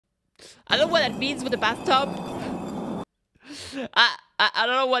I don't know what that means with the bathtub. I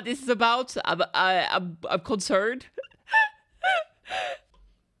don't know what this is about. I'm concerned.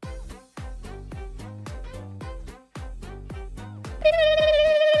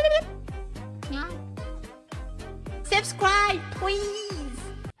 Subscribe, please.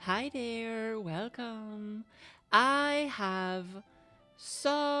 Hi there, welcome. I have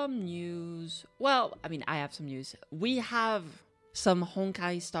some news. Well, I mean, I have some news. We have some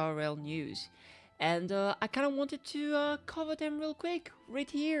Honkai Star Rail news. And I kind of wanted to cover them real quick right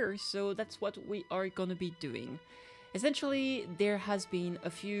here. So that's what we are going to be doing. Essentially, there has been a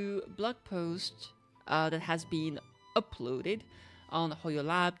few blog posts that has been uploaded on Hoyo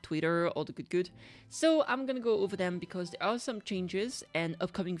Lab, Twitter, all the good. So I'm gonna go over them because there are some changes and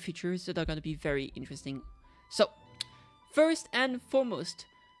upcoming features that are gonna be very interesting. So, first and foremost,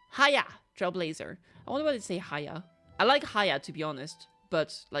 Haya Trailblazer. I wonder why they say Haya. I like Haya, to be honest,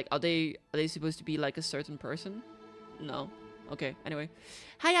 but like, are they supposed to be like a certain person? No. Okay, anyway.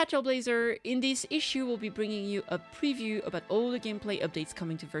 Haya Trailblazer, in this issue we'll be bringing you a preview about all the gameplay updates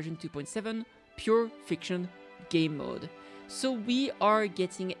coming to version 2.7, Pure Fiction Game Mode. So we are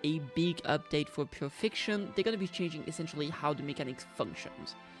getting a big update for Pure Fiction. They're going to be changing essentially how the mechanics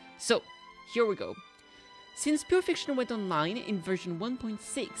functions. So, here we go. Since Pure Fiction went online in version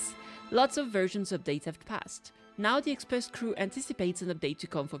 1.6, lots of versions updates have passed. Now the Express crew anticipates an update to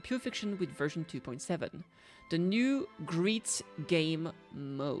come for Pure Fiction with version 2.7. The new Greet Game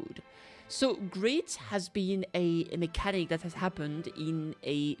Mode. So Greet has been a mechanic that has happened in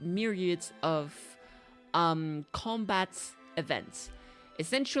a myriad of combat events.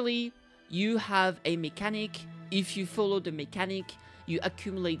 Essentially, you have a mechanic. If you follow the mechanic, you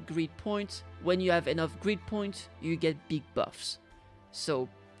accumulate grid points. When you have enough grid points, you get big buffs. So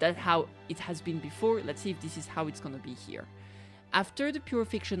that's how it has been before. Let's see if this is how it's gonna be here. After the Pure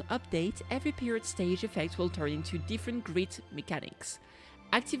Fiction update, every period stage effect will turn into different grid mechanics.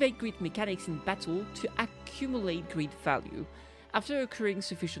 Activate grid mechanics in battle to accumulate grid value. After occurring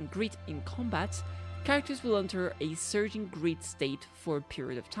sufficient grid in combat, characters will enter a surging grid state for a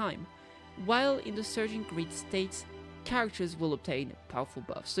period of time. While in the surging grid state, characters will obtain powerful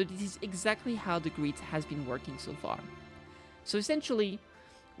buffs. So this is exactly how the grid has been working so far. So essentially,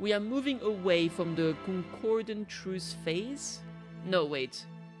 we are moving away from the concordant truce phase. No, wait.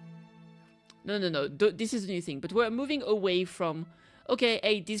 No. This is a new thing. But we're moving away from, okay,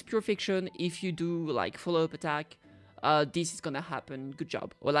 hey, this Pure Fiction, if you do like follow-up attack, this is gonna happen, good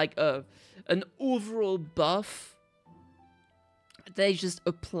job. Or like an overall buff that is just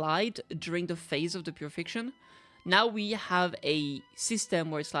applied during the phase of the Pure Fiction. Now we have a system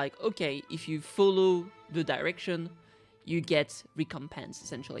where it's like, okay, if you follow the direction, you get recompense,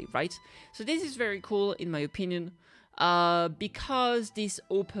 essentially, right? So this is very cool, in my opinion, because this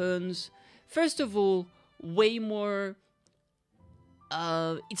opens, first of all, way more,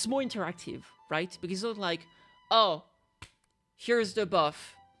 it's more interactive, right? Because it's not like, oh, here's the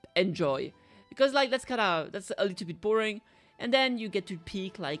buff, enjoy. Because like that's a little bit boring. And then you get to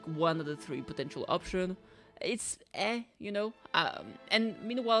pick like one of the three potential options. It's you know. And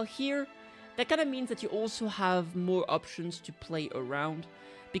meanwhile here, that kind of means that you also have more options to play around.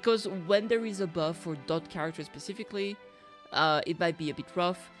 Because when there is a buff for dot characters specifically, it might be a bit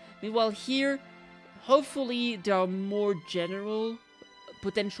rough. Meanwhile here, hopefully there are more general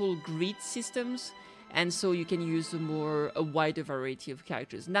potential grid systems. And so you can use a wider variety of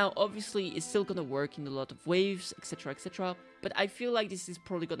characters. Now, obviously, it's still gonna work in a lot of waves, etc., etc. But I feel like this is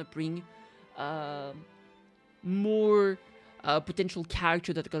probably gonna bring more potential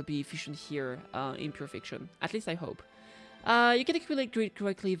characters that are gonna be efficient here in Pure Fiction. At least I hope. You can accumulate grid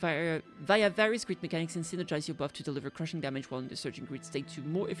correctly via various grid mechanics and synergize your buff to deliver crushing damage while in the surging grid state to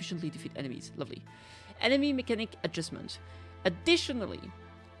more efficiently defeat enemies. Lovely. Enemy mechanic adjustment. Additionally,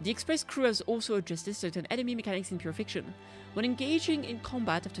 the Express crew has also adjusted certain enemy mechanics in Pure Fiction. When engaging in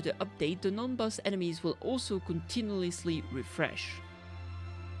combat after the update, the non-boss enemies will also continuously refresh.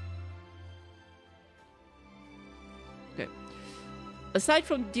 Okay. Aside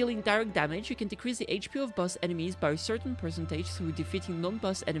from dealing direct damage, you can decrease the HP of boss enemies by a certain percentage through defeating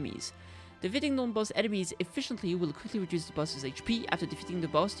non-boss enemies. Defeating non-boss enemies efficiently will quickly reduce the boss's HP. After defeating the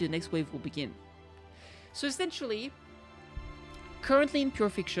boss, the next wave will begin. So essentially, currently in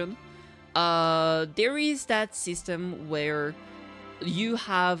Pure Fiction, there is that system where you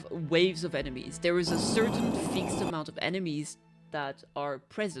have waves of enemies. There is a certain fixed amount of enemies that are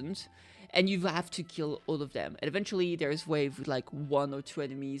present, and you have to kill all of them. And eventually, there's wave with like 1 or 2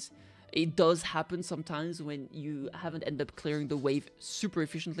 enemies, It does happen sometimes when you haven't ended up clearing the wave super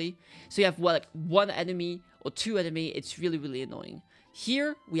efficiently. So you have like one enemy or two enemy, it's really, really annoying.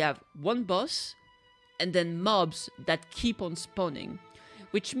 Here we have one boss and then mobs that keep on spawning,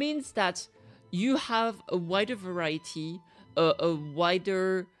 which means that you have a wider variety, a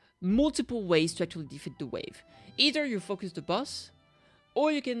wider, multiple ways to actually defeat the wave. Either you focus the boss, or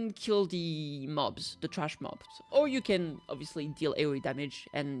you can kill the mobs, the trash mobs. Or you can obviously deal AoE damage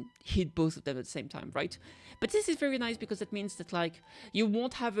and hit both of them at the same time, right? But this is very nice because that means that like you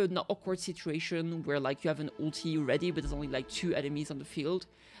won't have an awkward situation where like you have an ulti ready but there's only like 2 enemies on the field.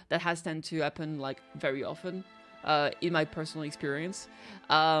 That has tend to happen like very often in my personal experience.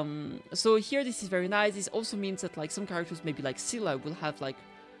 So here this is very nice. This also means that like some characters, maybe like Scylla, will have like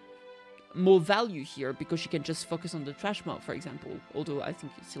more value here because she can just focus on the trash mob, for example. Although I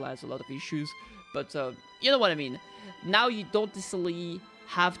think Scylla has a lot of issues, but you know what I mean. Now you don't necessarily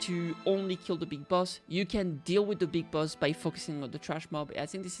have to only kill the big boss. You can deal with the big boss by focusing on the trash mob. I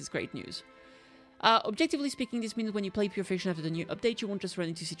think this is great news. Objectively speaking, this means when you play Pure Fiction after the new update, you won't just run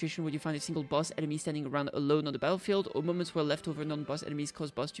into a situation where you find a single boss enemy standing around alone on the battlefield, or moments where leftover non-boss enemies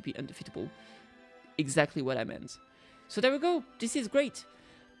cause boss to be undefeatable. Exactly what I meant. So there we go. This is great.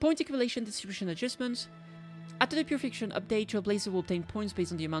 Point accumulation distribution adjustments. After the Pure Fiction update, Trailblazer will obtain points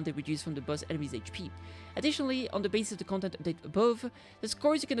based on the amount they reduce from the boss enemy's HP. Additionally, on the basis of the content update above, the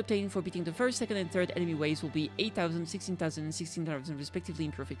scores you can obtain for beating the first, second, and third enemy waves will be 8,000, 16,000, and 16,000 respectively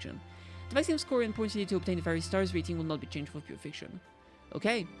in Pure Fiction. The maximum score and points needed to obtain the various stars rating will not be changed for Pure Fiction.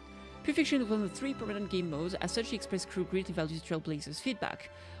 Okay. Pure Fiction is one of the 3 permanent game modes. As such, the Express crew greatly values Trailblazer's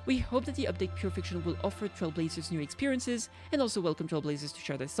feedback. We hope that the update Pure Fiction will offer Trailblazers new experiences, and also welcome Trailblazers to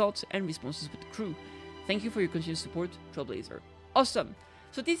share their thoughts and responses with the crew. Thank you for your continued support, Trailblazer. Awesome!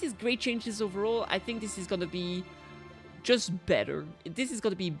 So this is great changes overall. I think this is gonna be just better. This is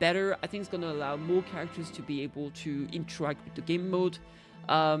gonna be better. I think it's gonna allow more characters to be able to interact with the game mode.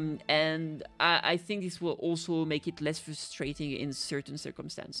 And I think this will also make it less frustrating in certain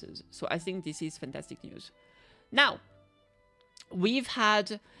circumstances. So I think this is fantastic news. Now, we've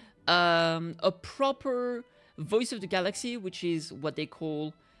had a proper Voice of the Galaxy, which is what they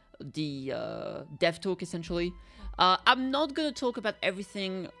call the dev talk, essentially. I'm not going to talk about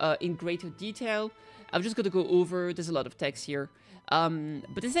everything in greater detail. I'm just going to go over, there's a lot of text here.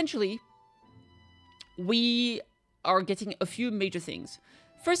 But essentially, we are getting a few major things.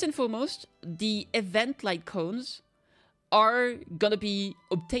 First and foremost, the event light cones are gonna be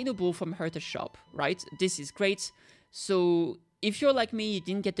obtainable from Herta's shop, right? This is great. So if you're like me, you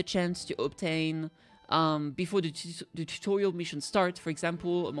didn't get the chance to obtain before the tutorial mission starts, for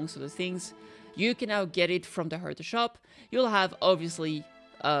example, amongst other things, you can now get it from the Herta shop. You'll have, obviously,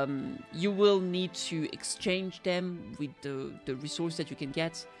 you will need to exchange them with the resource that you can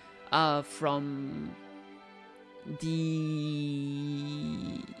get from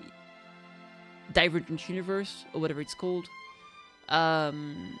the Divergent Universe, or whatever it's called,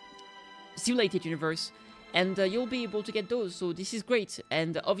 Simulated Universe, and you'll be able to get those, so this is great.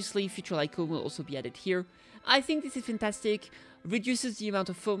 And obviously Future Lyco will also be added here. I think this is fantastic, reduces the amount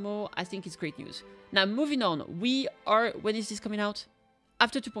of FOMO. I think it's great news. Now moving on, when is this coming out?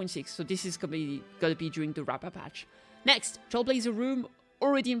 After 2.6, so this is gonna be during the wrap-up patch. Next, Trailblazer Room,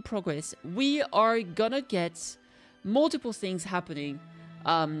 already in progress. We are gonna get multiple things happening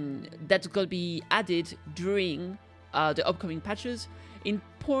that's going to be added during the upcoming patches. In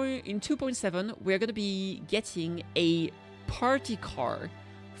 2.7, we're going to be getting a party car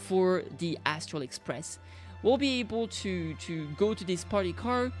for the Astral Express. We'll be able to go to this party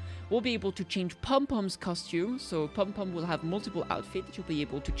car. We'll be able to change Pom Pom's costume. So Pom Pom will have multiple outfits that you'll be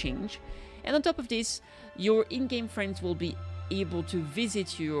able to change. And on top of this, your in-game friends will be able to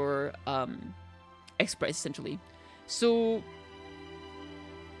visit your Express, essentially. So,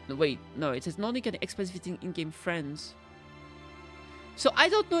 no, wait, no, it says not only can Express visiting in-game friends. So I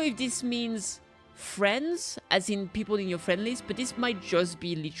don't know if this means friends, as in people in your friend list, but this might just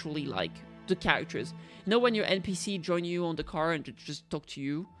be literally like the characters. You know, when your NPC join you on the car and just talk to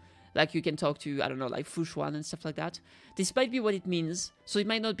you, like you can talk to, I don't know, like Fushuan and stuff like that. This might be what it means, so it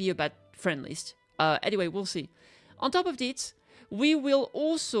might not be a bad friend list. Anyway, we'll see. On top of this, we will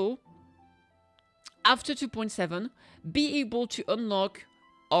also, after 2.7, be able to unlock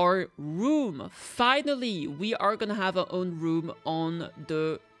our room. Finally, we are gonna have our own room on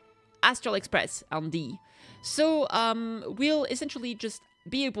the Astral Express on D. So we'll essentially just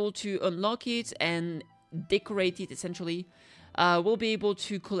be able to unlock it and decorate it, essentially. We'll be able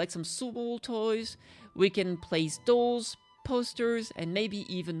to collect some small toys. We can place dolls, posters, and maybe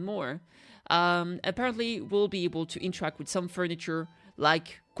even more. Apparently, we'll be able to interact with some furniture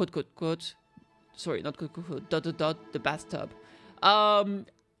like quote quote quote, sorry, not quote quote quote, dot dot dot, the bathtub. I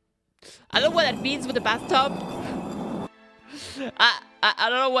don't know what that means with the bathtub. I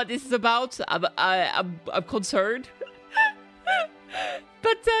don't know what this is about. I'm concerned.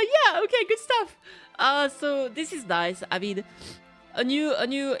 But yeah, okay, good stuff. So this is nice. I mean, a new.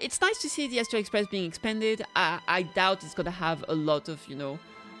 It's nice to see the Astro Express being expanded. I doubt it's gonna have a lot of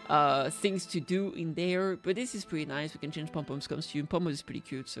things to do in there, but this is pretty nice. We can change Pom Pom's costume. Pom Pom is pretty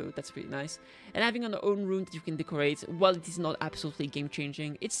cute, so that's pretty nice. And having an own room that you can decorate, while it is not absolutely game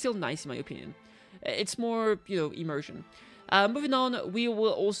changing, it's still nice in my opinion. It's more immersion. Moving on, we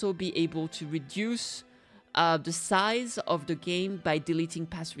will also be able to reduce the size of the game by deleting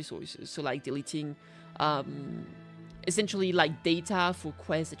past resources. So like deleting essentially like data for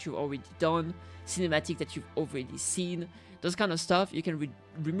quests that you've already done, cinematic that you've already seen, those kind of stuff. You can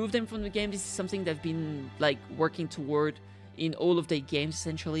remove them from the game. This is something they've been like working toward in all of their games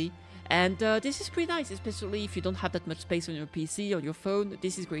essentially. And this is pretty nice, especially if you don't have that much space on your PC or your phone.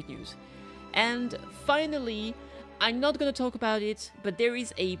 This is great news. And finally, I'm not going to talk about it, but there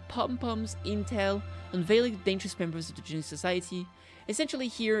is a Pom Pom's intel unveiling the dangerous members of the Genius Society. Essentially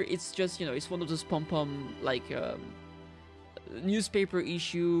here, it's just, it's one of those Pom Pom, like, newspaper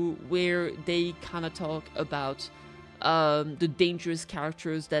issue where they kind of talk about the dangerous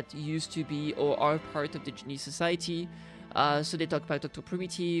characters that used to be or are part of the Genius Society. So they talk about Dr.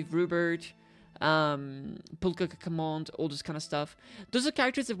 Primitive, Rupert, Polka Command, all this kind of stuff. Those are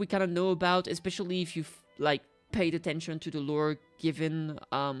characters that we kind of know about, especially if you've, like, paid attention to the lore given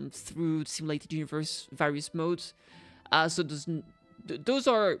through Simulated Universe various modes. So those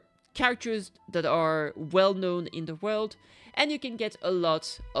are characters that are well known in the world, and you can get a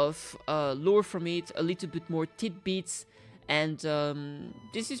lot of lore from it, a little bit more tidbits, and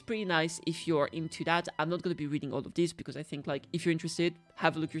this is pretty nice if you're into that. I'm not going to be reading all of this because I think, like, if you're interested,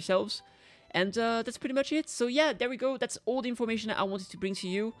 have a look yourselves. And that's pretty much it. So yeah, there we go. That's all the information that I wanted to bring to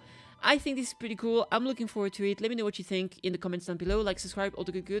you. I think this is pretty cool. I'm looking forward to it. Let me know what you think in the comments down below. Like, subscribe, all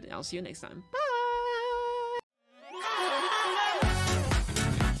the good, and I'll see you next time. Bye!